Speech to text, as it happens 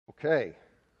Okay.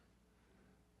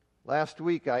 Last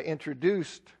week I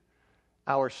introduced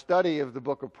our study of the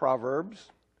book of Proverbs,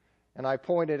 and I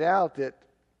pointed out that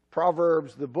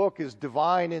Proverbs, the book, is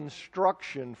divine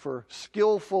instruction for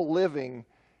skillful living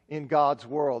in God's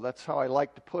world. That's how I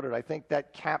like to put it. I think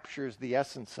that captures the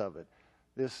essence of it.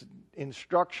 This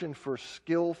instruction for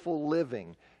skillful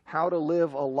living, how to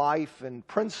live a life and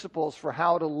principles for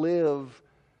how to live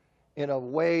in a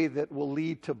way that will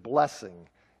lead to blessing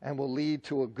and will lead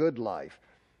to a good life.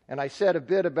 And I said a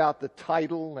bit about the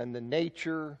title and the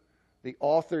nature, the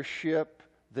authorship,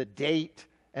 the date,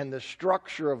 and the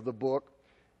structure of the book.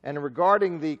 And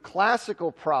regarding the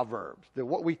classical Proverbs,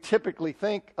 what we typically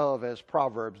think of as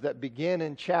Proverbs that begin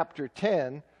in chapter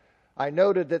 10, I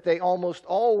noted that they almost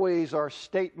always are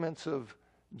statements of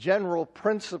general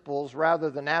principles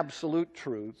rather than absolute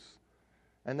truths,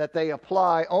 and that they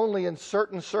apply only in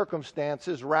certain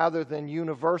circumstances rather than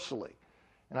universally.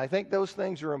 And I think those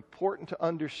things are important to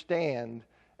understand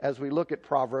as we look at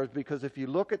Proverbs, because if you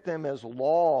look at them as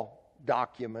law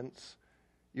documents,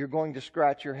 you're going to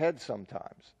scratch your head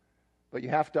sometimes. But you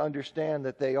have to understand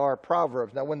that they are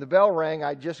Proverbs. Now, when the bell rang,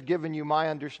 I'd just given you my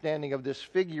understanding of this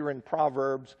figure in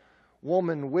Proverbs,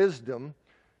 woman wisdom.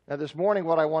 Now, this morning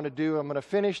what I want to do, I'm going to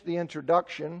finish the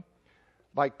introduction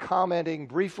by commenting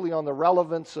briefly on the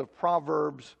relevance of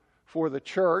Proverbs for the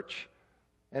church,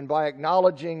 and by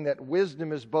acknowledging that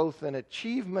wisdom is both an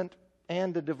achievement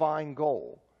and a divine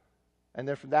goal. And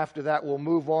then after that, we'll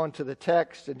move on to the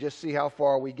text and just see how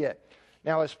far we get.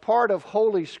 Now, as part of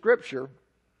Holy Scripture,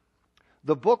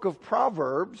 the book of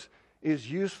Proverbs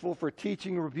is useful for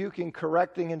teaching, rebuking,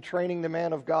 correcting, and training the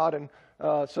man of God, and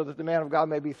so that the man of God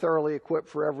may be thoroughly equipped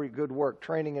for every good work,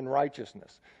 training in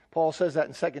righteousness. Paul says that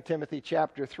in 2 Timothy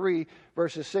chapter 3,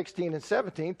 verses 16 and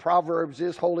 17. Proverbs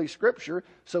is Holy Scripture,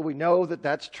 so we know that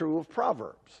that's true of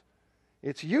Proverbs.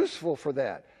 It's useful for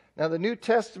that. Now, the New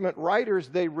Testament writers,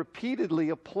 they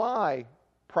repeatedly apply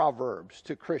Proverbs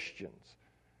to Christians,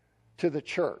 to the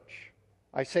church.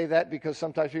 I say that because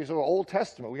sometimes people say, well, Old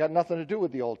Testament, we got nothing to do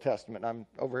with the Old Testament. I'm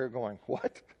over here going,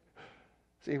 what?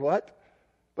 See what?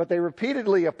 But they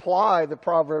repeatedly apply the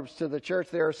Proverbs to the church.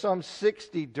 There are some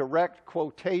 60 direct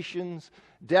quotations,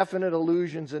 definite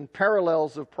allusions, and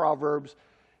parallels of Proverbs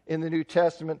in the New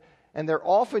Testament. And they're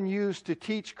often used to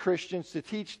teach Christians, to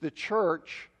teach the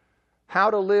church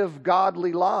how to live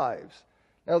godly lives.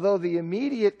 Now, though the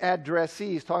immediate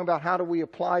addressees, talking about how do we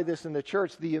apply this in the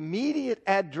church, the immediate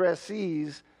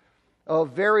addressees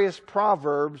of various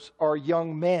Proverbs are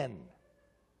young men.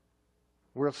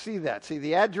 We'll see that. See,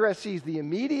 the addressees, the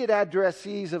immediate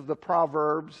addressees of the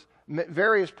Proverbs,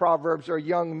 various Proverbs, are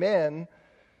young men.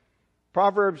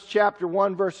 Proverbs chapter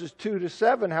 1, verses 2 to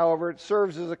 7, however, it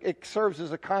serves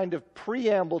as a kind of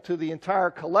preamble to the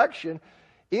entire collection.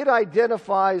 It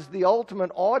identifies the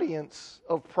ultimate audience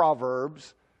of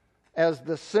Proverbs as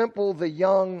the simple, the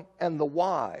young, and the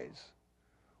wise,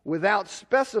 without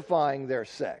specifying their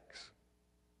sex.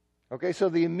 Okay, so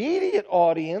the immediate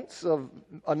audience of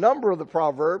a number of the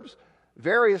Proverbs,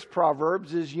 various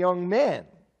Proverbs, is young men.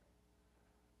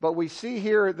 But we see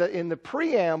here that in the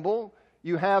preamble,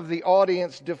 you have the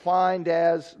audience defined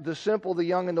as the simple, the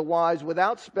young, and the wise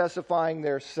without specifying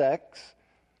their sex.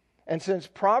 And since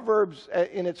Proverbs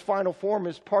in its final form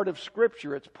is part of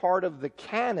Scripture, it's part of the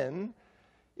canon,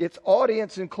 its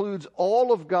audience includes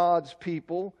all of God's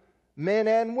people, men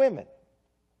and women.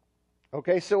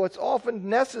 Okay, so it's often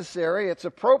necessary, it's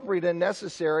appropriate and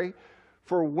necessary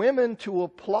for women to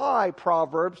apply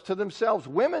Proverbs to themselves.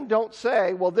 Women don't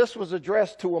say, well, this was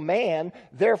addressed to a man,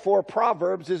 therefore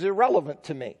Proverbs is irrelevant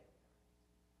to me.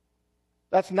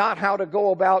 That's not how to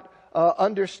go about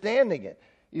understanding it.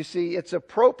 You see, it's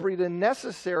appropriate and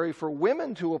necessary for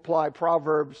women to apply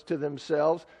Proverbs to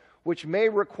themselves, which may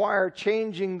require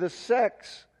changing the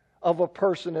sex of a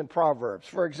person in Proverbs.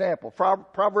 For example,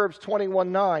 Proverbs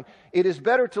 21:9, it is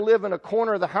better to live in a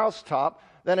corner of the housetop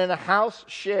than in a house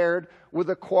shared with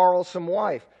a quarrelsome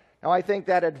wife. Now, I think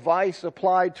that advice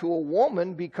applied to a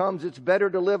woman becomes it's better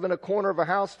to live in a corner of a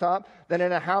housetop than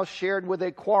in a house shared with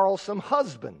a quarrelsome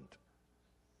husband.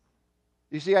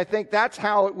 You see, I think that's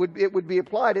how it would be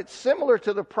applied. It's similar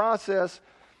to the process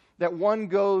that one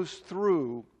goes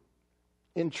through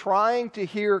in trying to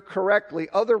hear correctly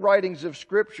other writings of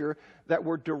Scripture that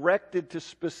were directed to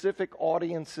specific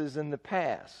audiences in the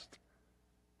past.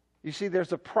 You see,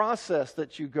 there's a process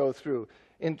that you go through.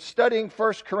 In studying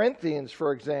 1 Corinthians,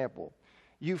 for example,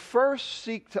 you first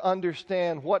seek to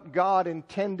understand what God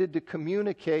intended to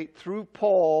communicate through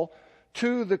Paul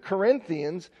to the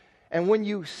Corinthians, And when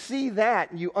you see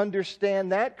that and you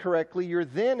understand that correctly, you're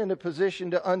then in a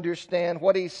position to understand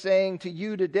what he's saying to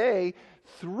you today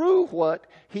through what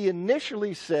he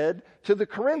initially said to the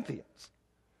Corinthians.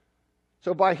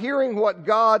 So by hearing what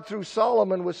God through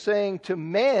Solomon was saying to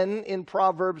men in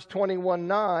Proverbs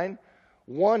 21:9,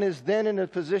 one is then in a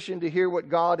position to hear what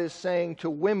God is saying to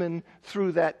women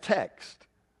through that text.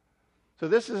 So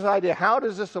this is the idea. How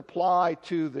does this apply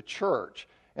to the church?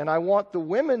 And I want the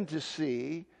women to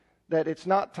see that it's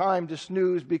not time to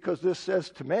snooze because this says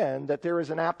to men that there is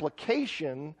an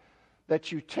application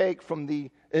that you take from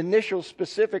the initial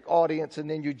specific audience and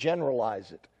then you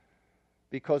generalize it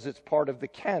because it's part of the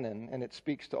canon and it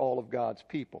speaks to all of God's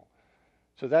people.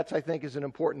 So that's, I think, is an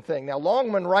important thing. Now,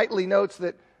 Longman rightly notes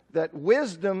that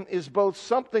wisdom is both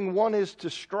something one is to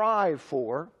strive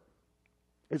for,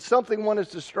 it's something one is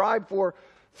to strive for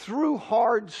through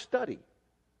hard study.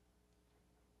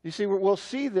 You see, we'll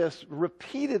see this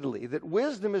repeatedly, that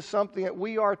wisdom is something that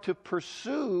we are to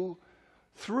pursue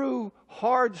through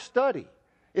hard study.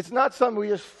 It's not something we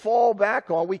just fall back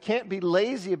on. We can't be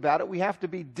lazy about it. We have to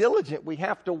be diligent. We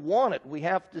have to want it. We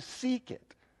have to seek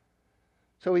it.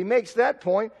 So he makes that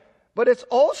point, but it's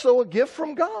also a gift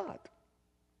from God.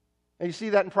 And you see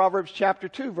that in Proverbs chapter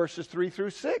 2, verses 3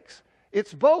 through 6.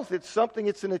 It's both. It's something,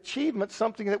 it's an achievement,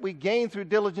 something that we gain through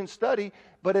diligent study,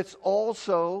 but it's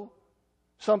also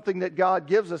something that God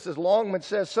gives us. As Longman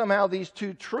says, somehow these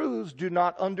two truths do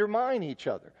not undermine each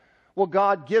other. Well,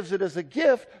 God gives it as a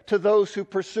gift to those who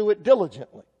pursue it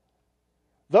diligently.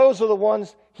 Those are the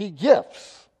ones he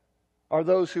gifts, are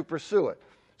those who pursue it.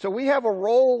 So we have a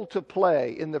role to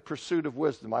play in the pursuit of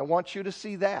wisdom. I want you to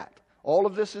see that. All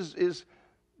of this is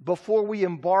before we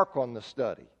embark on the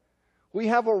study. We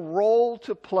have a role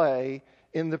to play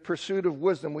in the pursuit of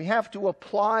wisdom. We have to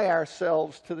apply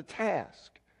ourselves to the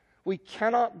task. We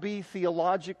cannot be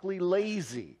theologically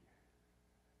lazy.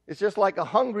 It's just like a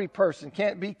hungry person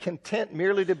can't be content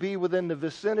merely to be within the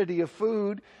vicinity of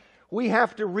food. We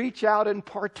have to reach out and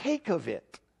partake of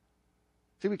it.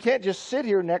 See, we can't just sit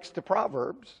here next to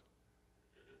Proverbs.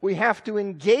 We have to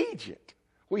engage it.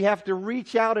 We have to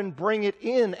reach out and bring it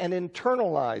in and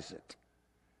internalize it.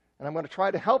 And I'm going to try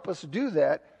to help us do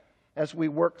that as we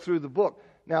work through the book.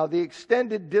 Now, the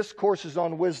extended discourses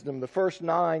on wisdom, the first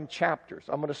 9 chapters,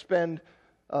 I'm going to spend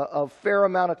a fair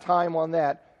amount of time on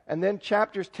that. And then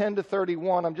chapters 10 to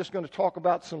 31, I'm just going to talk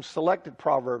about some selected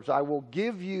proverbs. I will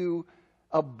give you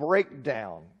a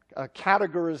breakdown, a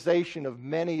categorization of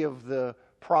many of the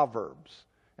proverbs.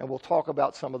 And we'll talk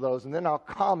about some of those. And then I'll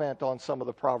comment on some of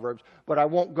the proverbs, but I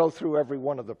won't go through every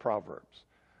one of the proverbs.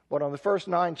 But on the first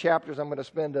 9 chapters, I'm going to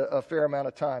spend a fair amount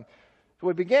of time. So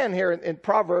we begin here in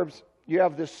Proverbs. You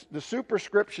have the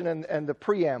superscription and the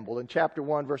preamble in chapter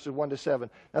 1, verses 1 to 7.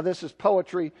 Now, this is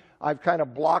poetry. I've kind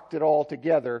of blocked it all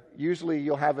together. Usually,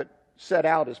 you'll have it set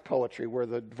out as poetry, where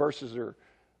the verses are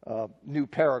new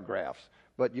paragraphs.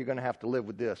 But you're going to have to live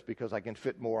with this, because I can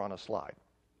fit more on a slide.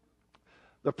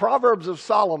 The Proverbs of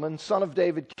Solomon, son of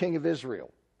David, king of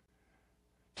Israel.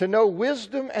 To know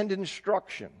wisdom and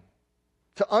instruction,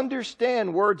 to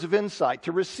understand words of insight,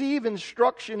 to receive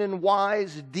instruction in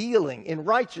wise dealing, in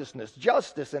righteousness,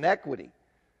 justice, and equity,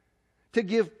 to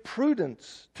give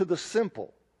prudence to the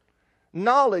simple,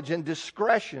 knowledge and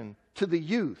discretion to the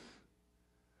youth.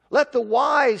 Let the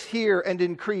wise hear and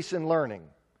increase in learning,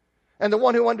 and the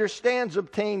one who understands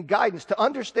obtain guidance, to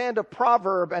understand a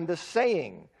proverb and a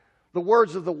saying, the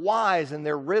words of the wise and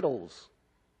their riddles.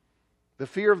 The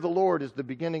fear of the Lord is the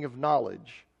beginning of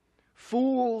knowledge.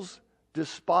 Fools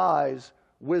despise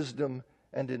wisdom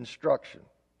and instruction.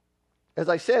 As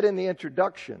I said in the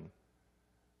introduction,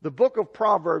 the book of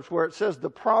Proverbs, where it says the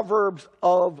Proverbs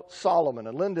of Solomon,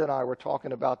 and Linda and I were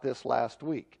talking about this last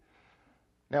week.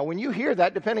 Now, when you hear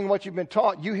that, depending on what you've been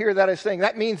taught, you hear that as saying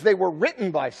that means they were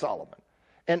written by Solomon.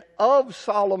 And of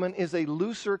Solomon is a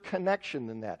looser connection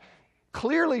than that.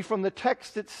 Clearly, from the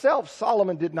text itself,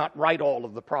 Solomon did not write all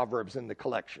of the Proverbs in the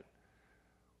collection.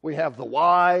 We have the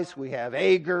wise, we have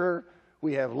Agur,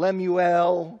 we have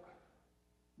Lemuel,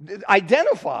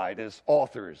 identified as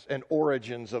authors and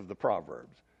origins of the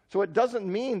Proverbs. So it doesn't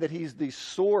mean that he's the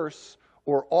source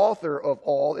or author of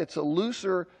all. It's a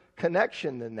looser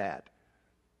connection than that.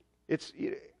 It's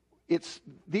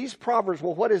these Proverbs,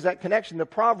 well, what is that connection? The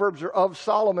Proverbs are of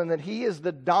Solomon, that he is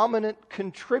the dominant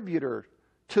contributor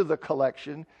to the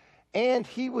collection, and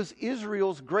he was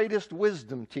Israel's greatest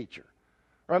wisdom teacher.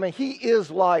 I mean, he is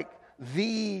like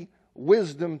the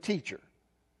wisdom teacher.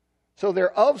 So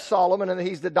they're of Solomon, and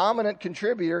he's the dominant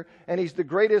contributor, and he's the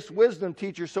greatest wisdom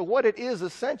teacher. So what it is,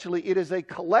 essentially, it is a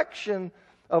collection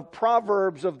of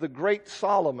proverbs of the great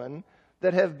Solomon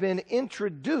that have been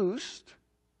introduced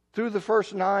Through the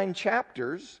first 9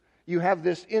 chapters, you have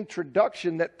this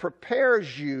introduction that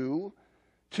prepares you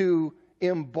to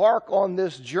embark on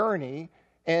this journey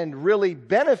and really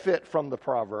benefit from the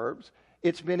Proverbs.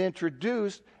 It's been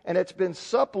introduced and it's been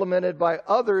supplemented by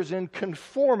others in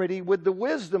conformity with the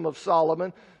wisdom of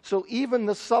Solomon. So even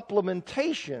the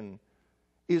supplementation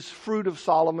is fruit of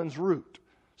Solomon's root.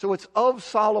 So it's of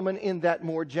Solomon in that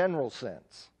more general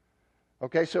sense.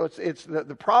 Okay, so it's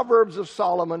the Proverbs of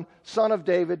Solomon, son of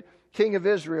David, king of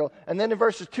Israel. And then in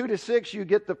verses 2 to 6, you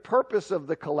get the purpose of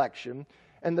the collection.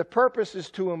 And the purpose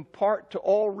is to impart to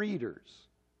all readers,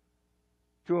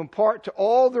 to impart to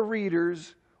all the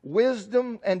readers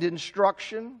wisdom and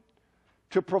instruction,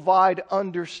 to provide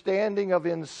understanding of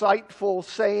insightful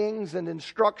sayings and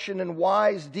instruction in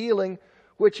wise dealing,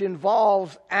 which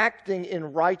involves acting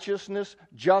in righteousness,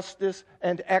 justice,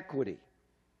 and equity.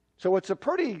 So it's a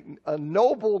pretty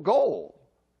noble goal,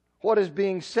 what is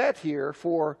being set here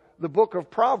for the book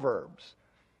of Proverbs.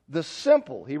 The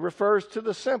simple, he refers to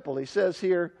the simple. He says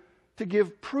here, to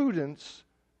give prudence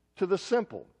to the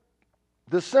simple.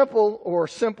 The simple or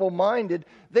simple-minded,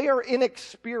 they are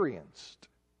inexperienced,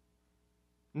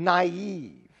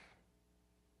 naive.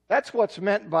 That's what's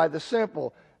meant by the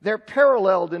simple. They're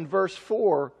paralleled in verse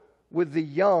 4 with the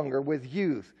young or with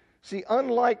youth. See,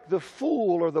 unlike the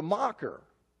fool or the mocker,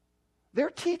 they're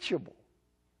teachable.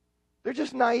 They're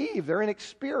just naive. They're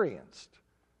inexperienced.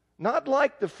 Not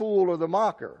like the fool or the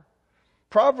mocker.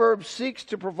 Proverbs seeks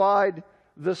to provide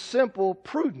the simple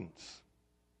prudence.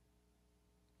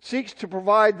 Seeks to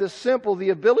provide the simple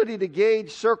the ability to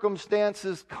gauge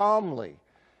circumstances calmly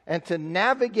and to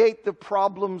navigate the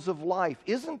problems of life.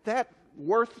 Isn't that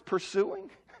worth pursuing?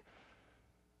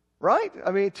 Right?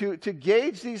 I mean, to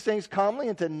gauge these things calmly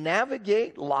and to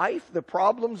navigate life, the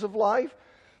problems of life.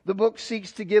 The book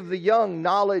seeks to give the young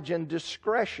knowledge and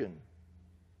discretion.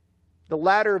 The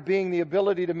latter being the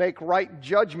ability to make right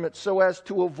judgments so as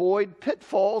to avoid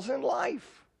pitfalls in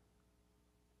life.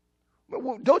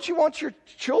 Don't you want your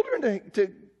children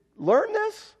to learn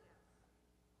this?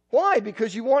 Why?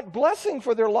 Because you want blessing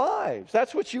for their lives.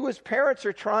 That's what you as parents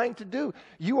are trying to do.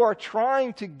 You are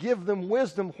trying to give them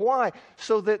wisdom. Why?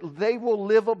 So that they will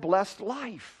live a blessed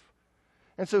life.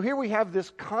 And so here we have this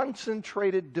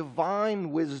concentrated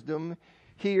divine wisdom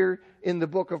here in the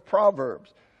book of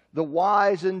Proverbs. The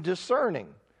wise and discerning.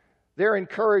 They're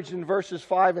encouraged in verses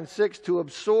 5 and 6 to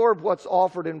absorb what's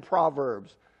offered in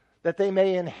Proverbs, that they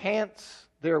may enhance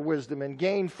their wisdom and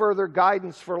gain further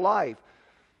guidance for life.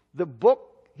 The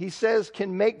book, he says,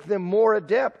 can make them more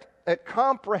adept at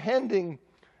comprehending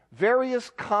various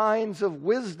kinds of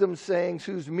wisdom sayings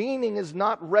whose meaning is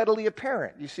not readily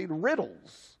apparent. You see,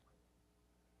 riddles.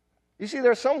 You see,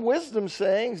 there are some wisdom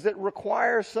sayings that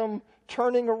require some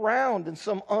turning around and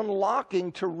some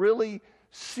unlocking to really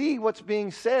see what's being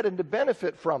said and to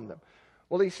benefit from them.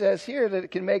 Well, he says here that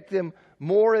it can make them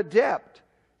more adept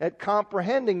at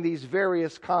comprehending these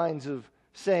various kinds of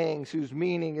sayings whose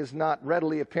meaning is not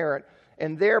readily apparent,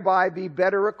 and thereby be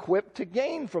better equipped to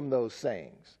gain from those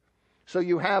sayings. So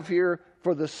you have here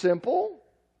for the simple,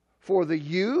 for the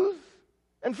youth,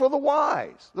 and for the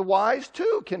wise. The wise,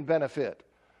 too, can benefit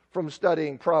from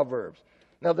studying Proverbs.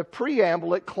 Now, the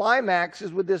preamble, it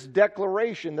climaxes with this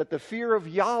declaration that the fear of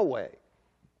Yahweh,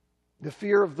 the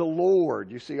fear of the Lord,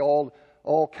 you see,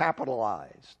 all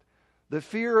capitalized. The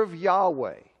fear of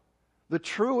Yahweh, the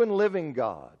true and living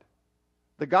God,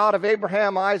 the God of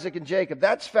Abraham, Isaac, and Jacob.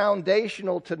 That's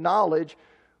foundational to knowledge,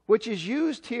 which is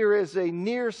used here as a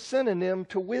near synonym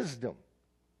to wisdom.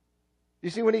 You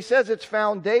see, when he says it's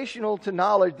foundational to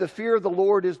knowledge, the fear of the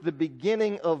Lord is the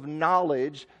beginning of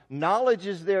knowledge. Knowledge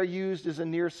is there used as a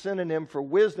near synonym for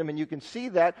wisdom, and you can see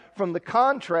that from the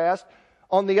contrast.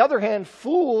 On the other hand,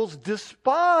 fools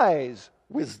despise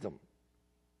wisdom.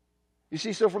 You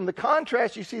see, so from the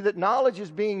contrast, you see that knowledge is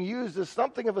being used as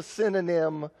something of a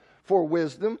synonym for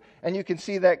wisdom, and you can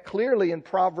see that clearly in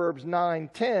Proverbs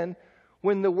 9:10,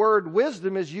 when the word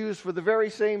wisdom is used for the very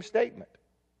same statement,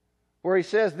 where he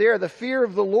says there, the fear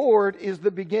of the Lord is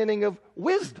the beginning of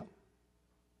wisdom.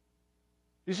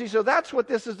 You see, so that's what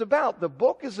this is about. The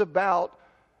book is about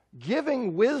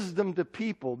giving wisdom to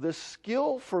people, this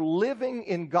skill for living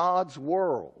in God's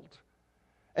world.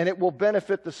 And it will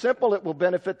benefit the simple, it will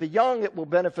benefit the young, it will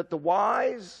benefit the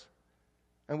wise.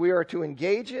 And we are to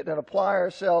engage it and apply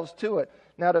ourselves to it.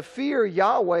 Now, to fear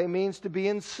Yahweh means to be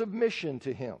in submission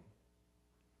to Him.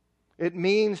 It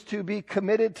means to be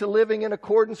committed to living in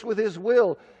accordance with His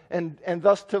will and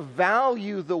thus to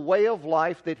value the way of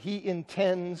life that He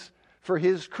intends for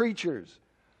His creatures.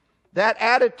 That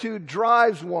attitude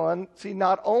drives one, see,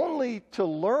 not only to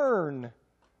learn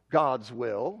God's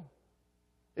will,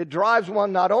 It drives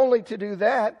one not only to do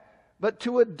that, but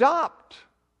to adopt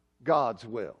God's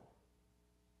will.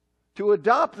 To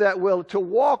adopt that will, to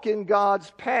walk in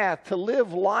God's path, to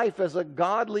live life as a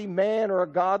godly man or a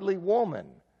godly woman.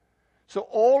 So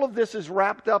all of this is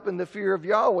wrapped up in the fear of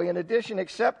Yahweh. In addition,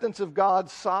 acceptance of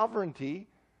God's sovereignty,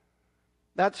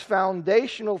 that's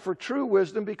foundational for true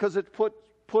wisdom because it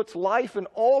puts life and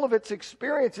all of its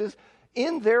experiences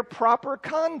in their proper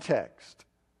context.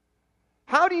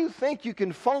 How do you think you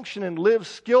can function and live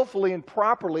skillfully and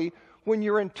properly when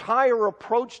your entire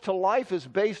approach to life is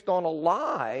based on a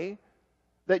lie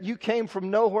that you came from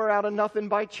nowhere out of nothing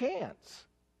by chance?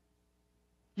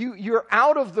 You're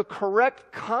out of the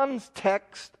correct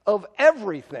context of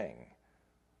everything.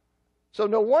 So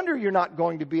no wonder you're not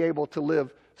going to be able to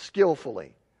live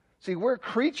skillfully. See, we're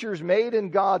creatures made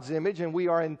in God's image, and we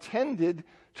are intended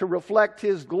to reflect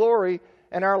His glory,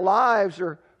 and our lives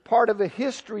are part of a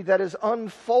history that is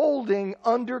unfolding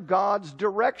under God's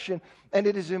direction. And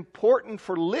it is important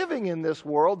for living in this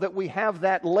world that we have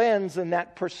that lens and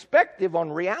that perspective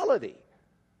on reality.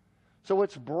 So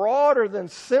it's broader than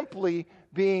simply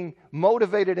being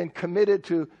motivated and committed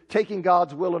to taking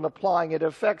God's will and applying it. It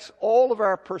affects all of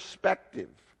our perspective.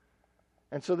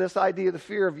 And so this idea of the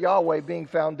fear of Yahweh being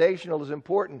foundational is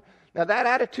important. Now that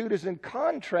attitude is in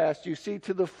contrast, you see,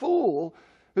 to the fool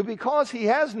who, because he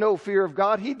has no fear of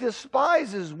God, he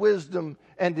despises wisdom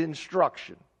and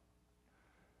instruction.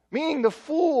 Meaning the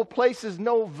fool places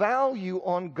no value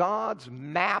on God's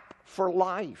map for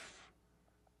life.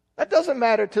 That doesn't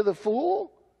matter to the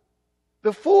fool.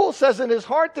 The fool says in his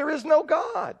heart there is no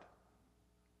God.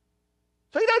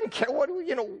 So he doesn't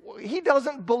care he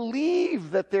doesn't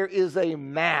believe that there is a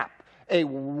map, a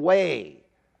way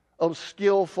of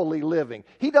skillfully living.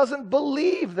 He doesn't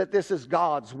believe that this is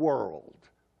God's world.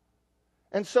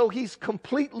 And so he's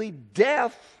completely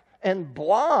deaf and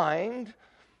blind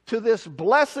to this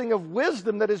blessing of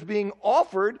wisdom that is being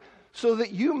offered so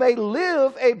that you may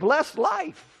live a blessed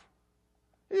life.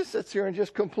 He sits here and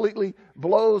just completely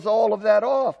blows all of that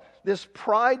off. This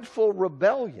prideful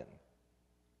rebellion,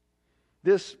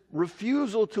 this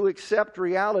refusal to accept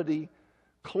reality,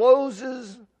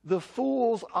 closes the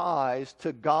fool's eyes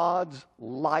to God's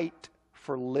light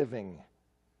for living.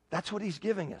 That's what he's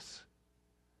giving us.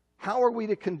 How are we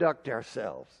to conduct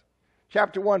ourselves?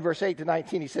 Chapter 1, verse 8 to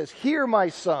 19, he says, "Hear, my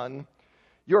son,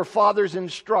 your father's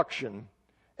instruction,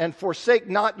 and forsake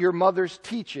not your mother's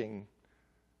teaching,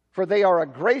 for they are a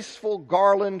graceful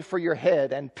garland for your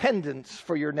head and pendants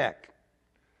for your neck.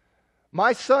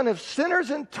 My son, if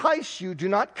sinners entice you, do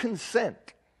not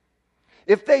consent.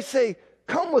 If they say,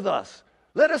 'Come with us,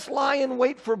 let us lie in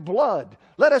wait for blood.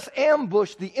 Let us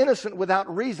ambush the innocent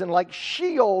without reason. Like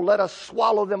Sheol, let us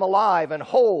swallow them alive and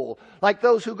whole, like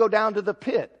those who go down to the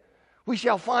pit. We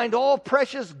shall find all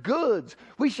precious goods.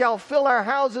 We shall fill our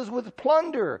houses with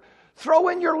plunder. Throw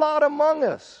in your lot among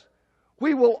us.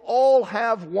 We will all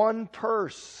have one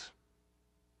purse.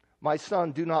 My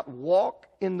son, do not walk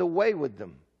in the way with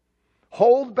them.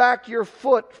 Hold back your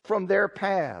foot from their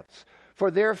paths, for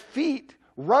their feet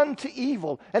run to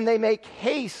evil, and they make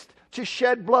haste to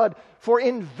shed blood. For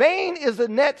in vain is a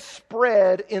net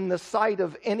spread in the sight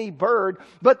of any bird,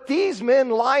 but these men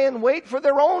lie in wait for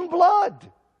their own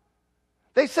blood.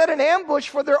 They set an ambush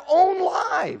for their own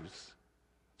lives.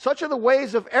 Such are the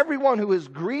ways of everyone who is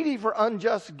greedy for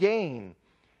unjust gain.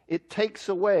 It takes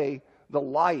away the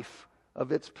life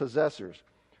of its possessors."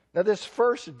 Now this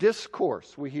first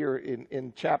discourse we hear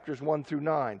in chapters 1 through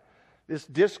 9, this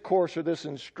discourse or this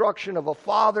instruction of a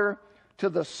father to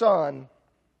the son,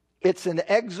 it's an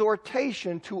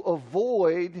exhortation to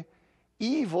avoid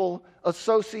evil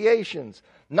associations,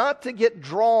 not to get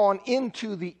drawn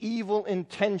into the evil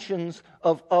intentions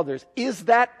of others. Is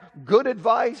that good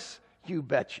advice? You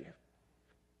betcha.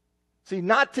 See,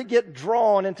 not to get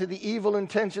drawn into the evil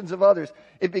intentions of others.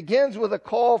 It begins with a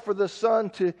call for the son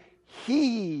to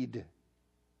heed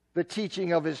the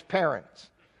teaching of his parents.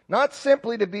 Not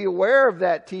simply to be aware of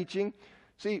that teaching.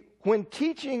 See, when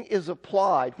teaching is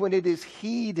applied, when it is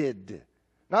heeded,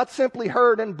 not simply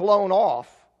heard and blown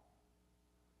off,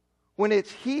 when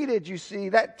it's heeded, you see,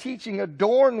 that teaching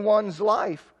adorns one's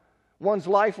life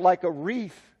like a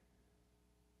wreath.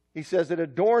 He says it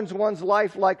adorns one's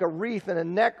life like a wreath and a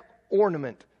neck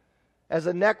ornament, as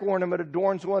a neck ornament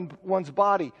adorns one's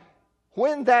body.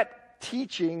 When that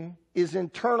teaching is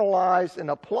internalized and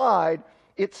applied,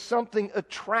 it's something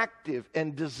attractive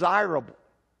and desirable,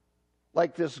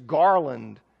 like this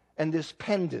garland and this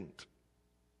pendant.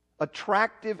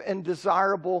 Attractive and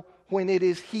desirable when it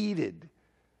is heeded.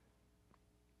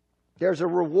 There's a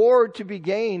reward to be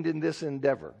gained in this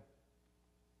endeavor.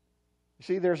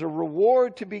 See, there's a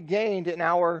reward to be gained in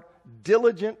our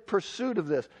diligent pursuit of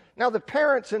this. Now, the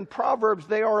parents in Proverbs,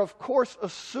 they are, of course,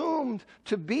 assumed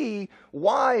to be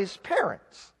wise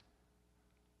parents.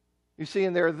 You see,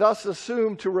 and they're thus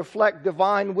assumed to reflect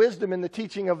divine wisdom in the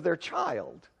teaching of their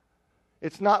child.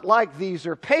 It's not like these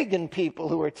are pagan people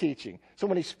who are teaching. So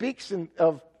when he speaks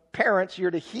of parents,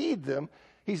 you're to heed them.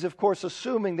 He's, of course,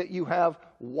 assuming that you have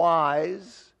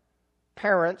wise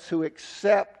parents who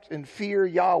accept and fear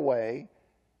Yahweh.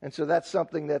 And so that's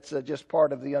something that's just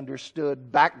part of the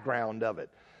understood background of it.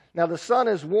 Now, the son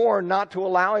is warned not to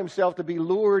allow himself to be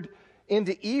lured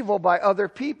into evil by other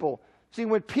people. See,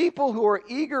 when people who are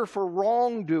eager for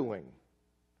wrongdoing,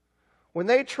 when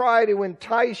they try to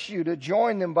entice you to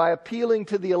join them by appealing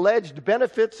to the alleged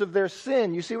benefits of their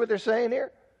sin, you see what they're saying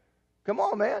here? Come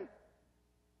on, man.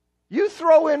 You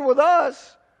throw in with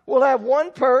us, we'll have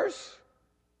one purse.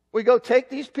 We go take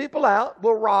these people out,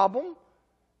 we'll rob them,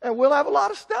 and we'll have a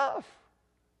lot of stuff.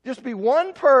 Just be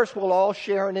one purse, we'll all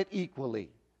share in it equally.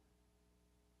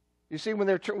 You see,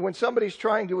 when somebody's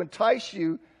trying to entice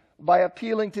you by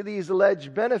appealing to these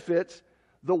alleged benefits,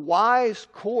 the wise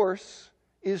course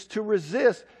is to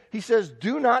resist. He says,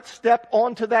 do not step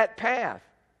onto that path.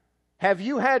 Have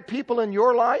you had people in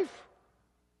your life?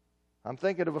 I'm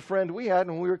thinking of a friend we had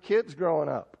when we were kids growing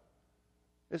up.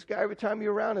 This guy, every time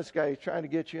you're around this guy, he's trying to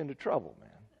get you into trouble, man.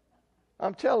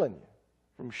 I'm telling you,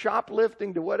 from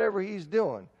shoplifting to whatever he's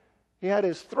doing. He had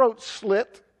his throat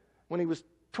slit when he was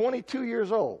 22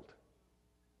 years old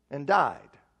and died,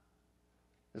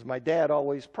 as my dad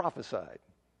always prophesied.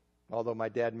 Although my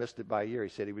dad missed it by a year. He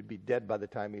said he would be dead by the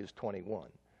time he was 21.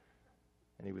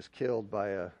 And he was killed by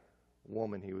a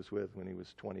woman he was with when he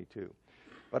was 22.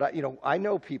 But I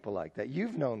know people like that.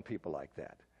 You've known people like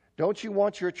that. Don't you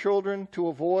want your children to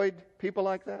avoid people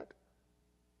like that?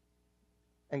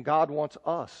 And God wants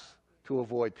us to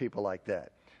avoid people like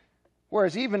that.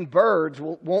 Whereas even birds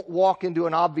won't walk into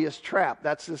an obvious trap.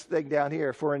 That's this thing down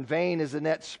here. For in vain is the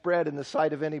net spread in the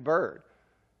sight of any bird.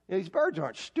 These birds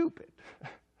aren't stupid.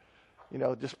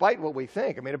 Despite what we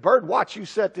think. I mean, a bird watch you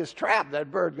set this trap,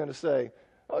 that bird's going to say,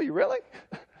 oh, you really?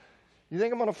 You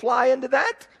think I'm going to fly into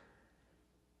that?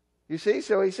 You see,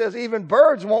 so he says even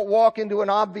birds won't walk into an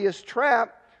obvious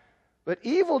trap, but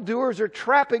evildoers are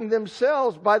trapping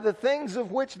themselves by the things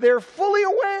of which they're fully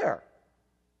aware.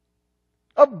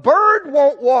 A bird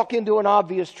won't walk into an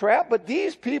obvious trap, but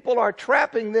these people are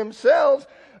trapping themselves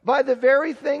by the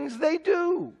very things they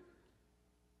do.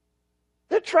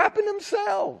 They're trapping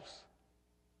themselves.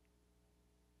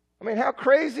 I mean, how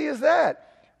crazy is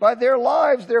that? By their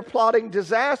lives, they're plotting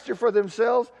disaster for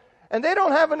themselves, and they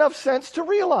don't have enough sense to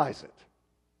realize it.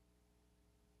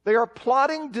 They are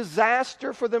plotting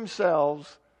disaster for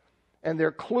themselves, and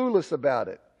they're clueless about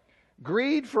it.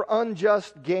 Greed for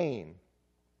unjust gain.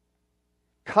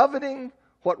 Coveting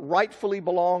what rightfully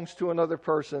belongs to another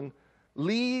person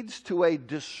leads to a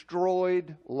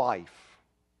destroyed life.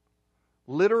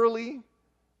 Literally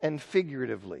and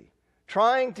figuratively.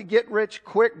 Trying to get rich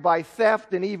quick by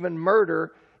theft and even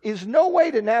murder is no way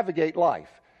to navigate life.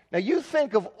 Now you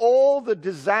think of all the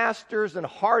disasters and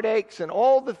heartaches and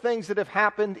all the things that have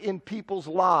happened in people's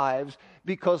lives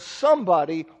because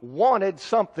somebody wanted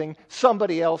something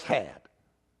somebody else had.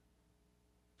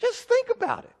 Just think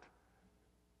about it.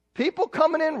 People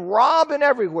coming in, robbing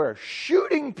everywhere,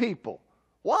 shooting people.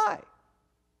 Why?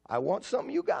 I want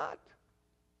something you got.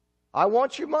 I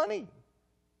want your money.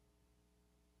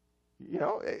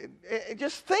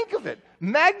 Just think of it.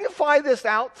 Magnify this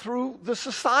out through the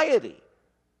society.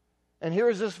 And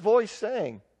here's this voice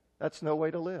saying, that's no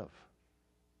way to live.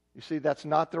 You see, that's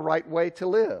not the right way to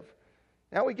live.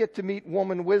 Now we get to meet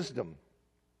woman wisdom.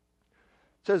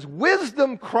 It says,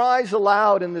 wisdom cries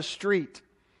aloud in the street.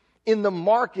 In the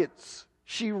markets,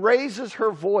 she raises her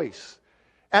voice.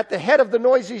 At the head of the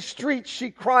noisy streets,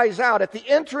 she cries out. At the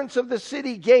entrance of the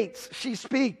city gates, she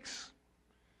speaks.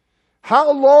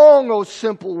 How long, O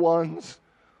simple ones,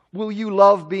 will you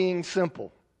love being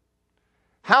simple?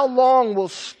 How long will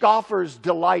scoffers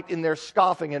delight in their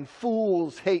scoffing and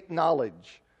fools hate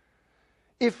knowledge?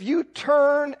 If you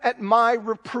turn at my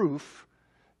reproof,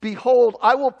 behold,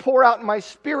 I will pour out my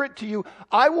spirit to you.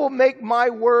 I will make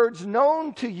my words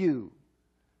known to you.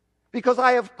 Because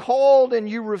I have called and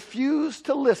you refuse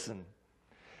to listen,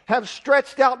 have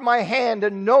stretched out my hand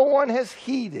and no one has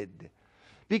heeded.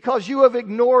 Because you have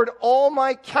ignored all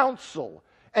my counsel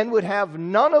and would have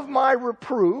none of my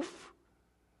reproof,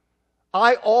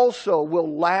 I also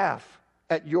will laugh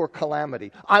at your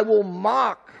calamity. I will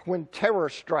mock when terror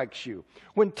strikes you.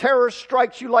 When terror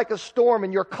strikes you like a storm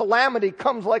and your calamity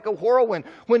comes like a whirlwind.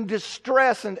 When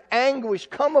distress and anguish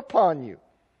come upon you.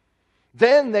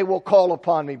 Then they will call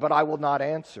upon me, but I will not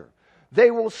answer.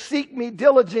 They will seek me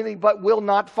diligently, but will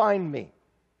not find me,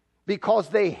 because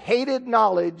they hated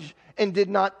knowledge and did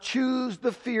not choose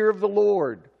the fear of the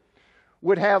Lord,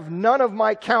 would have none of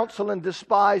my counsel and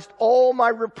despised all my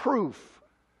reproof.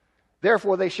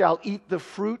 Therefore they shall eat the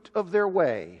fruit of their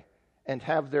way and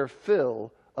have their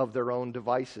fill of their own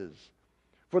devices.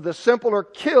 For the simple are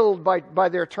killed by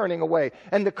their turning away,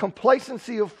 and the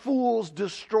complacency of fools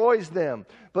destroys them.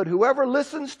 But whoever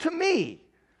listens to me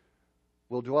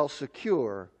will dwell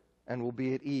secure and will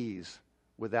be at ease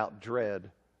without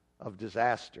dread of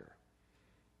disaster.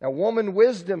 Now, woman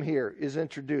wisdom here is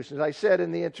introduced. As I said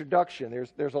in the introduction,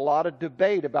 there's a lot of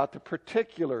debate about the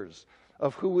particulars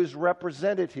of who is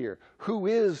represented here. Who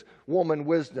is woman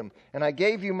wisdom? And I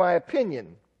gave you my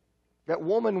opinion that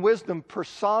woman wisdom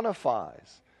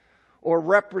personifies or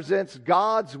represents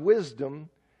God's wisdom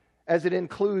as it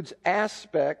includes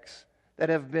aspects that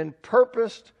have been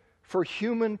purposed for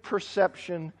human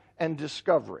perception and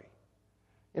discovery.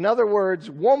 In other words,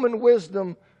 woman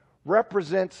wisdom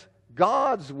represents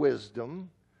God's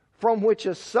wisdom, from which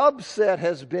a subset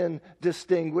has been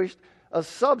distinguished, a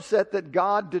subset that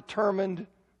God determined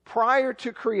prior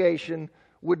to creation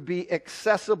would be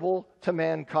accessible to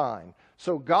mankind.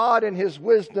 So God in His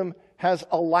wisdom has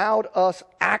allowed us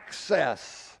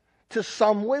access to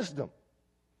some wisdom.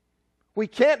 We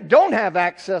don't have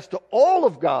access to all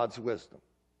of God's wisdom.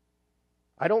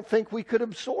 I don't think we could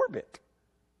absorb it.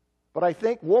 But I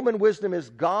think woman wisdom is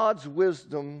God's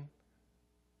wisdom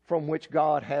from which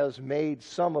God has made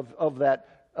some of that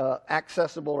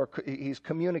accessible, or He's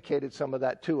communicated some of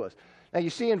that to us. Now you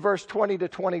see in verse 20 to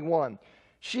 21,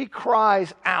 she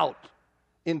cries out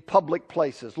in public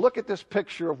places. Look at this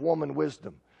picture of woman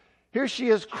wisdom. Here she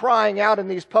is crying out in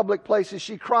these public places.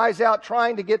 She cries out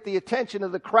trying to get the attention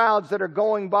of the crowds that are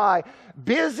going by,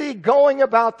 busy going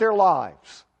about their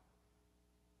lives.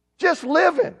 Just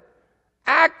living,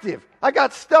 active. I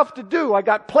got stuff to do. I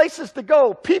got places to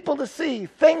go, people to see,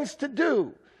 things to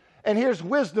do. And here's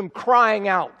wisdom crying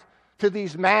out to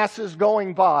these masses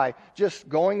going by, just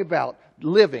going about,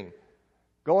 living,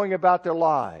 going about their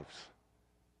lives.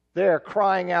 They're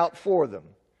crying out for them,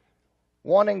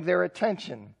 wanting their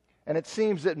attention. And it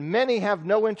seems that many have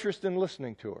no interest in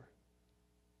listening to her.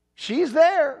 She's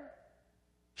there.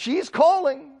 She's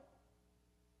calling.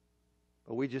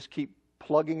 But we just keep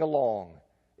plugging along,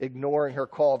 ignoring her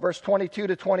call. Verse 22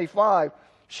 to 25,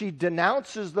 she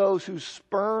denounces those who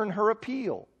spurn her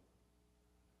appeal.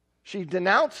 She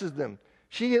denounces them.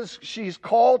 She's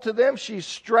called to them. She's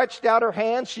stretched out her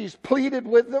hands. She's pleaded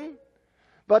with them.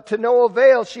 But to no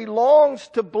avail, she longs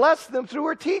to bless them through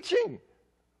her teaching.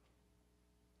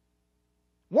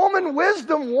 Woman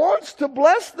wisdom wants to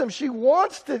bless them. She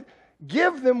wants to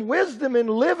give them wisdom in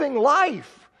living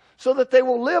life so that they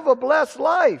will live a blessed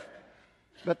life.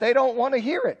 But they don't want to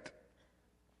hear it.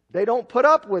 They don't put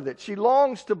up with it. She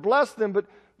longs to bless them,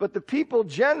 but the people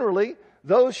generally,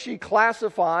 those she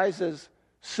classifies as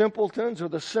simpletons or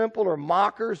the simple or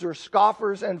mockers or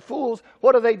scoffers and fools,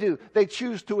 what do? They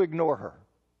choose to ignore her.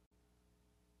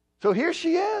 So here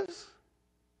she is,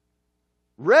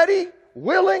 ready,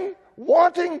 willing,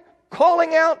 wanting,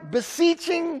 calling out,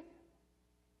 beseeching.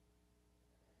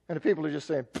 And the people are just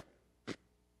saying,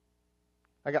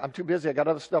 I'm too busy, I got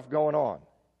other stuff going on.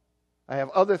 I have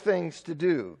other things to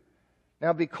do.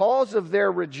 Now, because of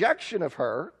their rejection of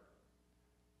her,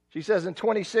 she says in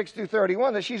 26 through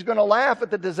 31 that she's going to laugh at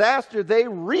the disaster they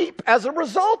reap as a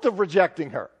result of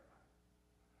rejecting her.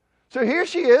 So here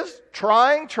she is,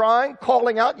 trying,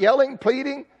 calling out, yelling,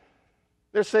 pleading.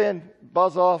 They're saying,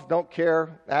 buzz off, don't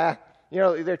care.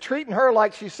 They're treating her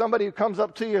like she's somebody who comes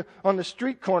up to you on the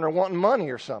street corner wanting money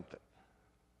or something.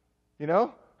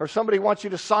 Or somebody wants you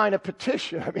to sign a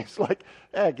petition. I mean, it's like,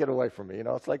 get away from me.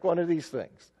 It's like one of these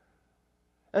things.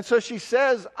 And so she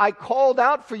says, I called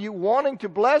out for you, wanting to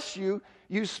bless you.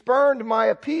 You spurned my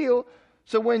appeal.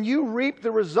 So when you reap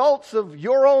the results of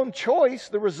your own choice,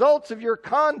 the results of your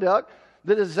conduct,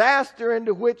 the disaster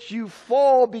into which you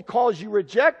fall because you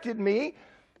rejected me,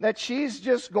 that she's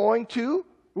just going to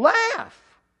laugh.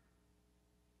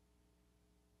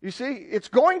 You see, it's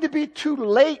going to be too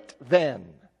late then.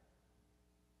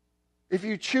 If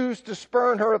you choose to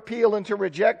spurn her appeal and to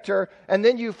reject her, and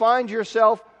then you find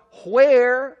yourself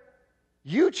where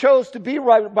you chose to be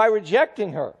right by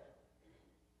rejecting her.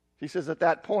 He says at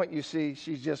that point, you see,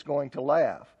 she's just going to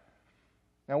laugh.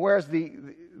 Now, whereas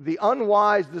the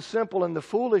unwise, the simple, and the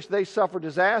foolish, they suffer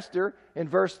disaster, in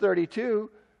verse 32,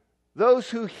 those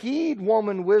who heed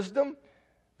woman wisdom,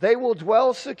 they will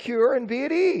dwell secure and be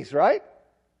at ease, right?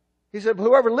 He said,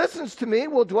 whoever listens to me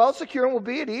will dwell secure and will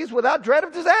be at ease without dread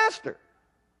of disaster.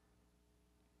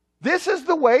 This is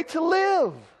the way to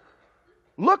live.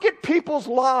 Look at people's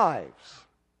lives.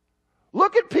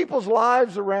 Look at people's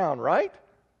lives around, right?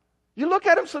 You look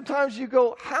at them sometimes, you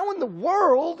go, how in the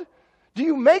world do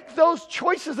you make those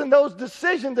choices and those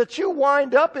decisions that you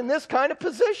wind up in this kind of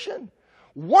position?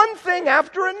 One thing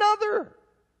after another.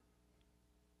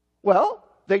 Well,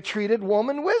 they treated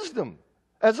woman wisdom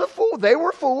as a fool. They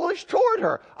were foolish toward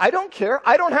her. I don't care.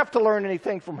 I don't have to learn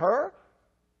anything from her.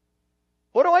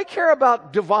 What do I care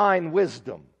about divine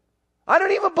wisdom? I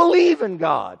don't even believe in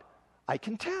God. I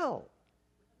can tell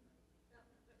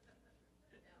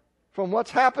from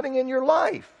what's happening in your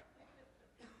life.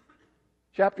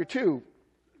 Chapter 2,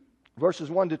 verses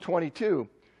 1 to 22.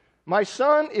 My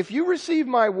son, if you receive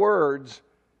my words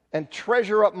and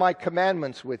treasure up my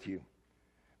commandments with you,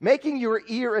 making your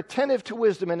ear attentive to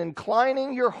wisdom and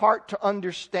inclining your heart to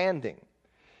understanding.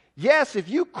 Yes, if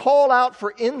you call out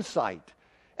for insight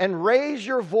and raise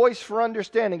your voice for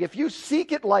understanding, if you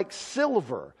seek it like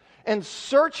silver and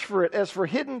search for it as for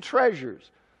hidden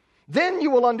treasures, then you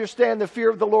will understand the fear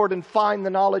of the Lord and find the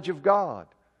knowledge of God.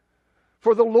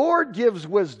 For the Lord gives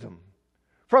wisdom.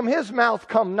 From his mouth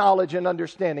come knowledge and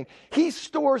understanding. He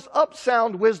stores up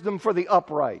sound wisdom for the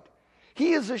upright.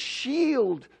 He is a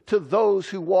shield to those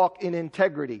who walk in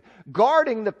integrity,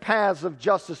 guarding the paths of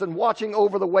justice and watching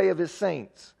over the way of his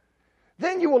saints.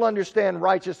 Then you will understand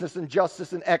righteousness and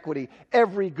justice and equity,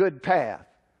 every good path.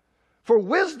 For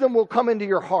wisdom will come into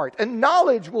your heart, and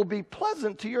knowledge will be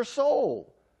pleasant to your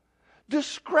soul.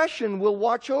 Discretion will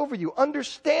watch over you.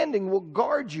 Understanding will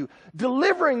guard you,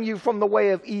 delivering you from the way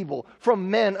of evil, from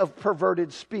men of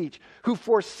perverted speech, who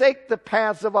forsake the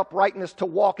paths of uprightness to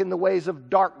walk in the ways of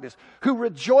darkness, who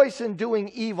rejoice in doing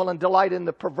evil and delight in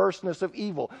the perverseness of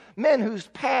evil, men whose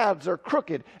paths are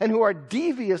crooked and who are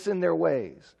devious in their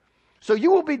ways. So you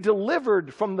will be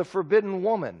delivered from the forbidden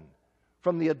woman,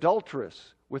 from the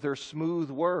adulteress with her smooth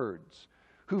words,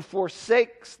 who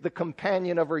forsakes the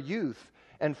companion of her youth,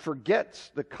 and forgets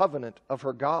the covenant of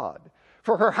her God.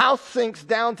 For her house sinks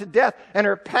down to death, and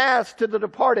her paths to the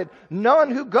departed. None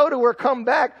who go to her come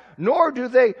back, nor do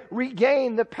they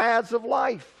regain the paths of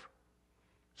life.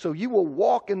 So you will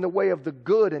walk in the way of the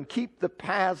good and keep the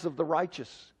paths of the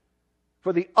righteous.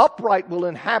 For the upright will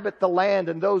inhabit the land,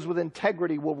 and those with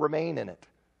integrity will remain in it.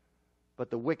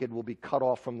 But the wicked will be cut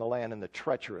off from the land, and the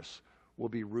treacherous will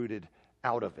be rooted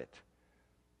out of it.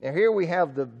 Now here we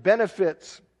have the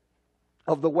benefits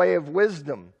of the way of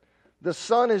wisdom. The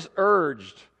son is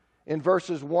urged in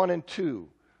verses 1 and 2.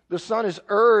 The son is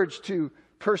urged to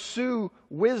pursue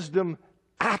wisdom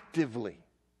actively.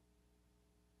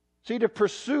 See, to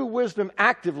pursue wisdom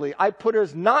actively, I put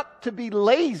as not to be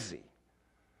lazy.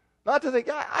 Not to think,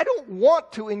 I don't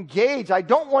want to engage. I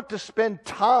don't want to spend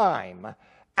time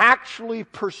actually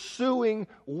pursuing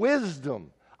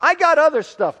wisdom. I got other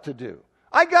stuff to do.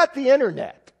 I got the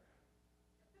internet.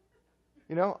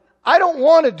 I don't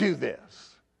want to do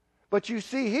this. But you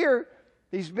see here,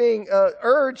 he's being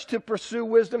urged to pursue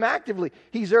wisdom actively.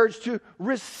 He's urged to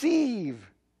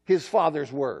receive his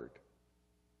Father's word.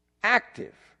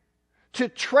 Active. To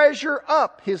treasure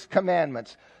up his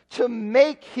commandments. To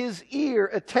make his ear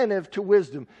attentive to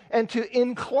wisdom. And to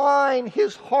incline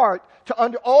his heart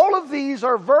to all of these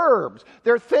are verbs.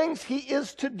 They're things he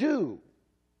is to do.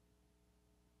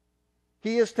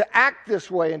 He is to act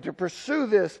this way and to pursue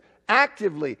this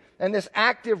actively. And this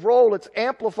active role, it's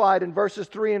amplified in verses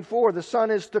 3 and 4. The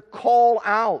son is to call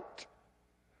out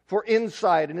for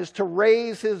insight and is to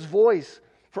raise his voice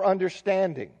for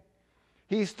understanding.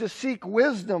 He's to seek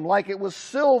wisdom like it was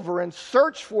silver and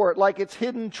search for it like it's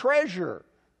hidden treasure.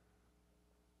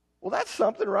 Well, that's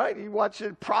something, right? You watch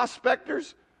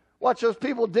prospectors, watch those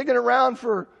people digging around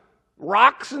for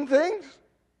rocks and things.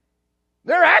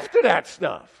 They're after that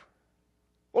stuff.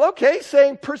 Well, okay,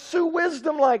 saying pursue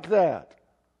wisdom like that.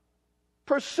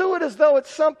 Pursue it as though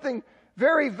it's something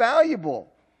very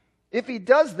valuable. If he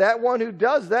does that, one who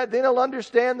does that, then he'll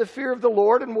understand the fear of the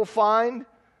Lord and will find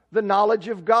the knowledge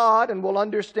of God and will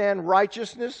understand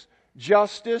righteousness,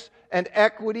 justice, and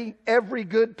equity, every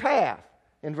good path,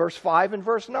 in verse 5 and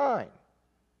verse 9.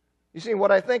 You see,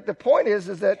 what I think the point is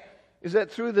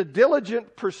that through the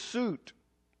diligent pursuit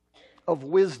of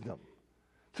wisdom,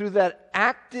 through that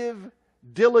active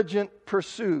diligent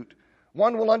pursuit,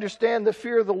 one will understand the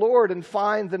fear of the Lord and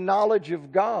find the knowledge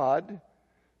of God.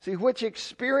 See, which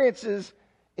experiences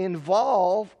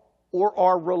involve or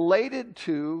are related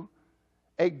to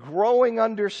a growing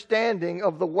understanding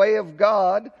of the way of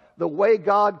God, the way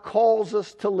God calls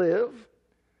us to live,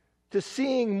 to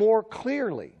seeing more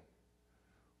clearly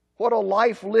what a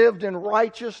life lived in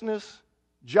righteousness,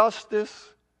 justice,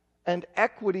 and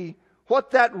equity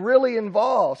what that really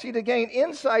involves. See, to gain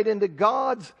insight into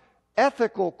God's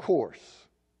ethical course.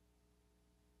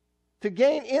 To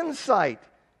gain insight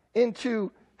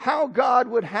into how God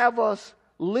would have us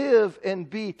live and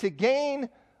be. To gain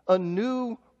a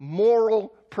new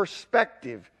moral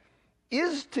perspective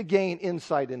is to gain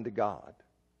insight into God.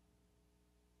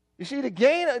 You see, to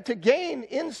gain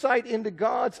insight into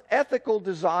God's ethical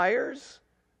desires,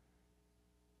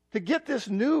 to get this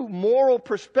new moral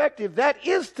perspective, that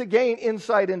is to gain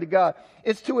insight into God.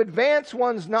 It's to advance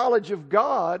one's knowledge of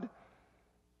God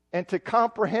and to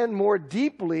comprehend more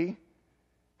deeply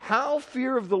how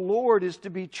fear of the Lord is to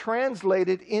be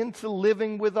translated into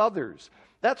living with others.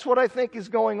 That's what I think is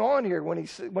going on here when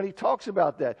he talks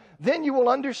about that. Then you will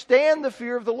understand the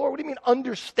fear of the Lord. What do you mean,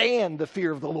 understand the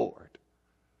fear of the Lord?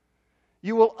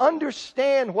 You will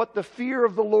understand what the fear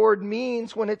of the Lord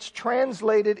means when it's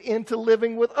translated into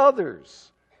living with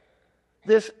others.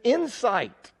 This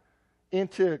insight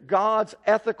into God's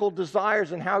ethical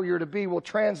desires and how you're to be will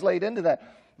translate into that.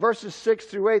 Verses 6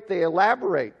 through 8, they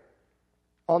elaborate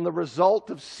on the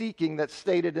result of seeking that's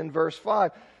stated in verse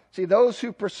 5. See, those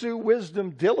who pursue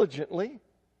wisdom diligently,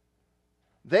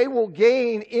 they will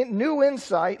gain new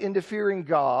insight into fearing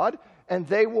God, and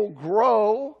they will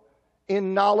grow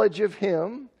in knowledge of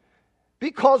Him,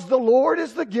 because the Lord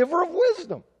is the giver of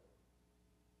wisdom.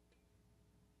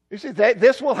 You see,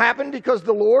 this will happen because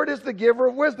the Lord is the giver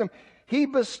of wisdom. He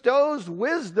bestows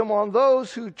wisdom on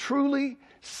those who truly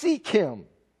seek Him.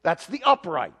 That's the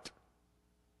upright.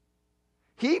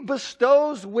 He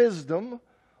bestows wisdom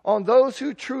on those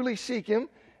who truly seek Him,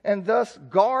 and thus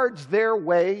guards their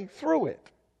way through it.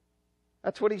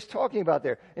 That's what he's talking about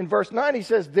there. In verse 9 he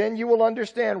says, then you will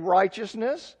understand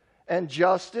righteousness and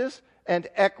justice and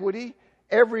equity,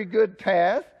 every good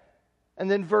path.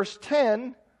 And then verse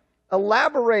 10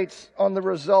 elaborates on the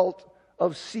result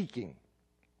of seeking.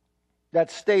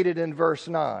 That's stated in verse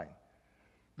 9.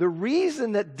 The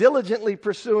reason that diligently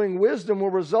pursuing wisdom will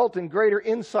result in greater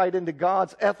insight into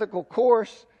God's ethical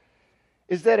course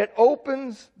is that it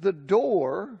opens the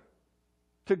door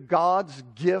to God's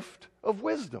gift of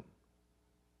wisdom.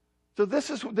 So this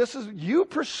is you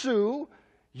pursue,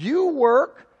 you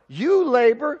work, you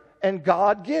labor, and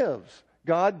God gives.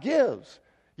 God gives.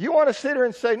 You want to sit here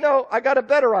and say, no, I got a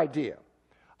better idea.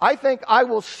 I think I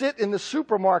will sit in the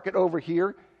supermarket over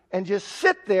here and just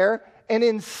sit there and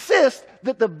insist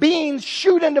that the beans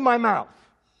shoot into my mouth.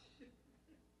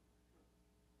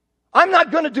 I'm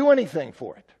not going to do anything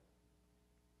for it.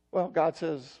 Well, God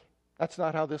says, that's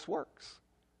not how this works.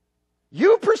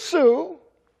 You pursue,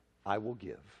 I will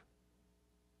give.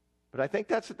 But I think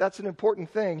that's an important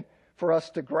thing for us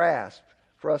to grasp,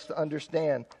 for us to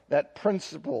understand that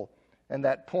principle and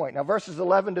that point. Now, verses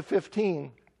 11 to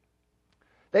 15,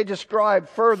 they describe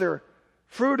further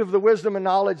fruit of the wisdom and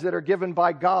knowledge that are given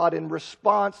by God in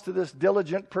response to this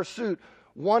diligent pursuit.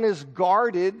 One is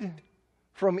guarded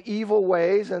from evil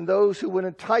ways and those who would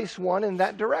entice one in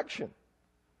that direction.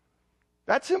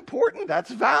 That's important.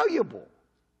 That's valuable.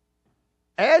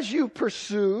 As you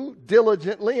pursue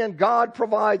diligently and God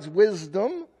provides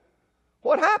wisdom,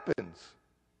 what happens?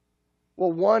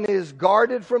 Well, one is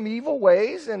guarded from evil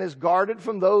ways and is guarded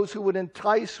from those who would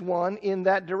entice one in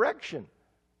that direction.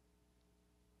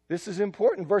 This is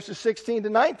important. Verses 16 to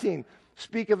 19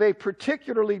 speak of a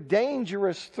particularly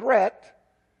dangerous threat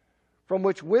from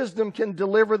which wisdom can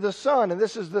deliver the son. And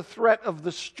this is the threat of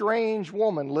the strange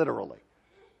woman, literally.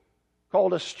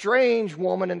 Called a strange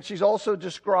woman, and she's also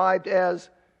described as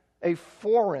a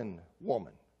foreign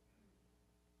woman.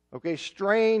 Okay,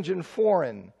 strange and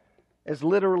foreign is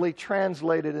literally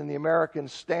translated in the American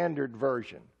Standard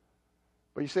Version.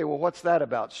 But you say, well, what's that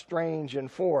about, strange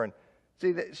and foreign? See,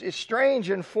 it's strange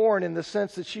and foreign in the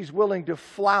sense that she's willing to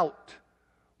flout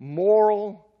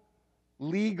moral,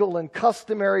 legal, and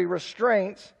customary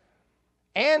restraints,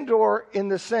 and or in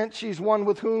the sense she's one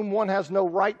with whom one has no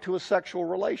right to a sexual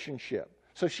relationship.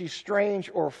 So she's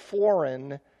strange or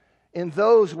foreign in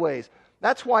those ways.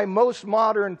 That's why most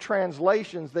modern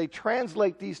translations, they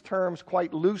translate these terms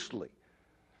quite loosely.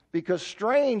 Because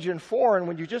strange and foreign,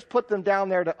 when you just put them down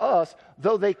there to us,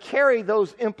 though they carry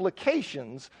those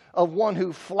implications of one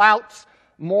who flouts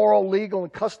moral, legal,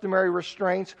 and customary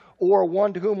restraints, or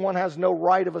one to whom one has no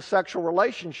right of a sexual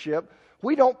relationship,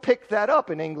 we don't pick that up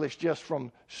in English just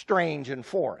from strange and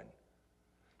foreign.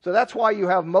 So that's why you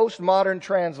have most modern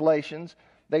translations,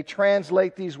 they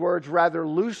translate these words rather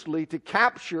loosely to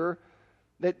capture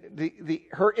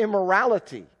her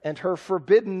immorality and her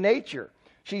forbidden nature.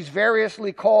 She's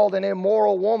variously called an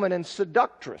immoral woman and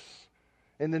seductress.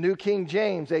 In the New King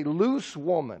James, a loose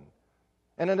woman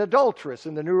and an adulteress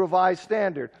in the New Revised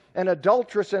Standard, an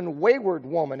adulteress and wayward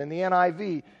woman in the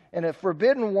NIV, and a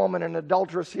forbidden woman and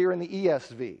adulteress here in the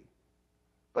ESV.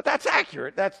 But that's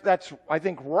accurate. That's I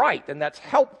think, right, and that's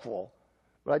helpful.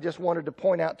 But I just wanted to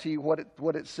point out to you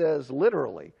what it says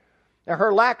literally. Now,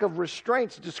 her lack of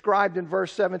restraints described in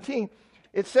verse 17,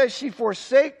 it says she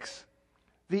forsakes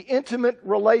the intimate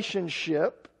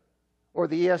relationship, or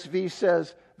the ESV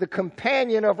says, the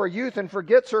companion of her youth, and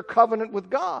forgets her covenant with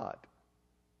God.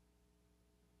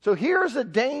 So here's a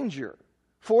danger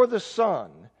for the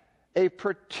son, a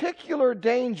particular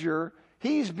danger.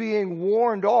 He's being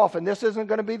warned off, and this isn't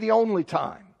going to be the only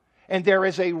time. And there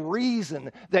is a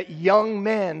reason that young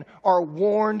men are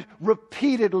warned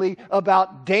repeatedly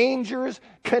about dangers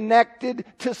connected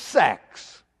to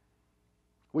sex.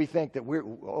 We think that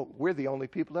we're the only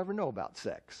people to ever know about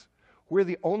sex. We're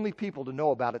the only people to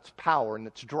know about its power and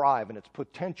its drive and its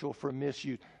potential for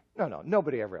misuse. No,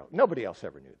 nobody else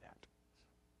ever knew that.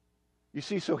 You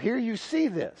see, so here you see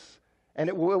this, and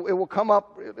it will come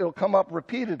up. It'll come up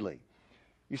repeatedly.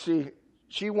 You see,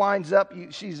 she winds up.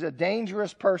 She's a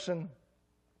dangerous person.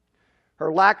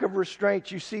 Her lack of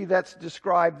restraint, you see, that's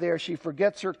described there. She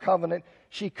forgets her covenant.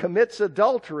 She commits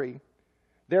adultery,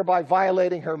 thereby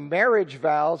violating her marriage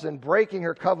vows and breaking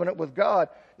her covenant with God.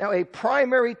 Now, a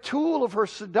primary tool of her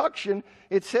seduction,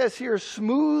 it says here,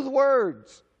 smooth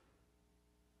words,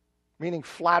 meaning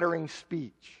flattering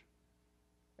speech.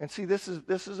 And see, this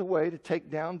is a way to take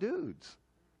down dudes.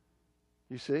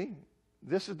 You see,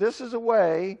 this is a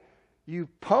way you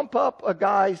pump up a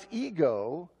guy's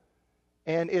ego,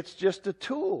 and it's just a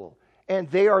tool. And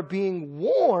they are being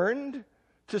warned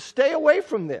to stay away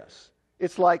from this.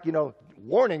 It's like,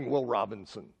 warning, Will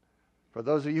Robinson, for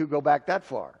those of you who go back that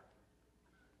far.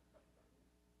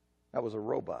 That was a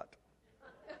robot.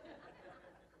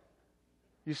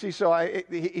 You see, so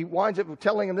he winds up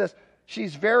telling him this.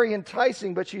 She's very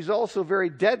enticing, but she's also very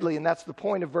deadly, and that's the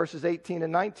point of verses 18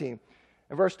 and 19.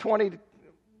 In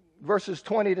verses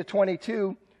 20 to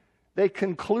 22, they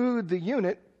conclude the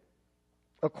unit.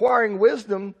 Acquiring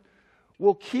wisdom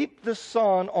will keep the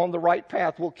son on the right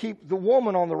path, will keep the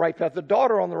woman on the right path, the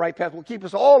daughter on the right path, will keep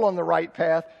us all on the right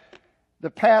path, the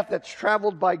path that's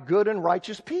traveled by good and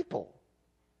righteous people.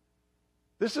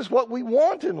 This is what we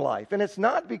want in life, and it's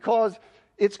not because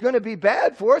it's going to be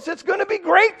bad for us, it's going to be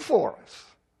great for us.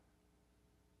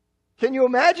 Can you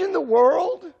imagine the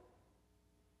world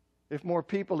if more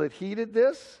people had heeded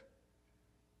this?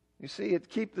 You see, it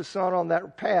keep the son on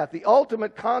that path. The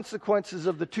ultimate consequences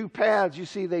of the two paths, you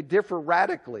see, they differ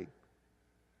radically.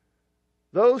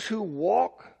 Those who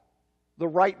walk the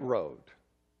right road,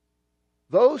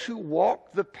 those who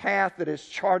walk the path that is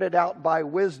charted out by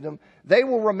wisdom, they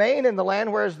will remain in the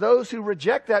land, whereas those who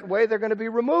reject that way, they're going to be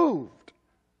removed.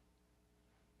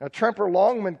 Now, Tremper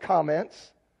Longman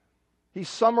comments, he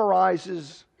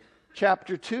summarizes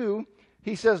chapter 2.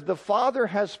 He says, the Father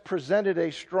has presented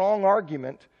a strong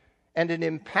argument and an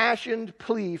impassioned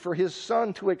plea for his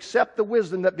son to accept the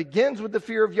wisdom that begins with the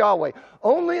fear of Yahweh.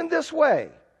 Only in this way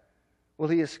will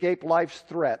he escape life's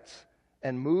threats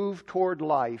and move toward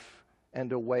life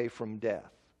and away from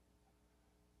death.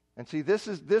 And see, this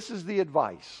is the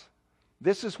advice.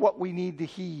 This is what we need to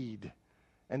heed.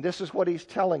 And this is what he's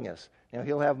telling us. Now,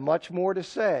 he'll have much more to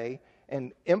say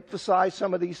and emphasize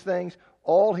some of these things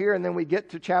all here, and then we get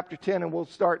to chapter 10 and we'll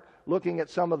start looking at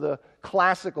some of the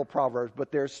classical Proverbs.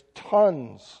 But there's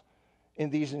tons in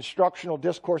these instructional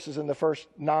discourses in the first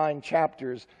 9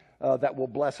 chapters that will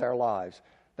bless our lives.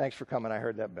 Thanks for coming. I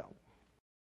heard that bell.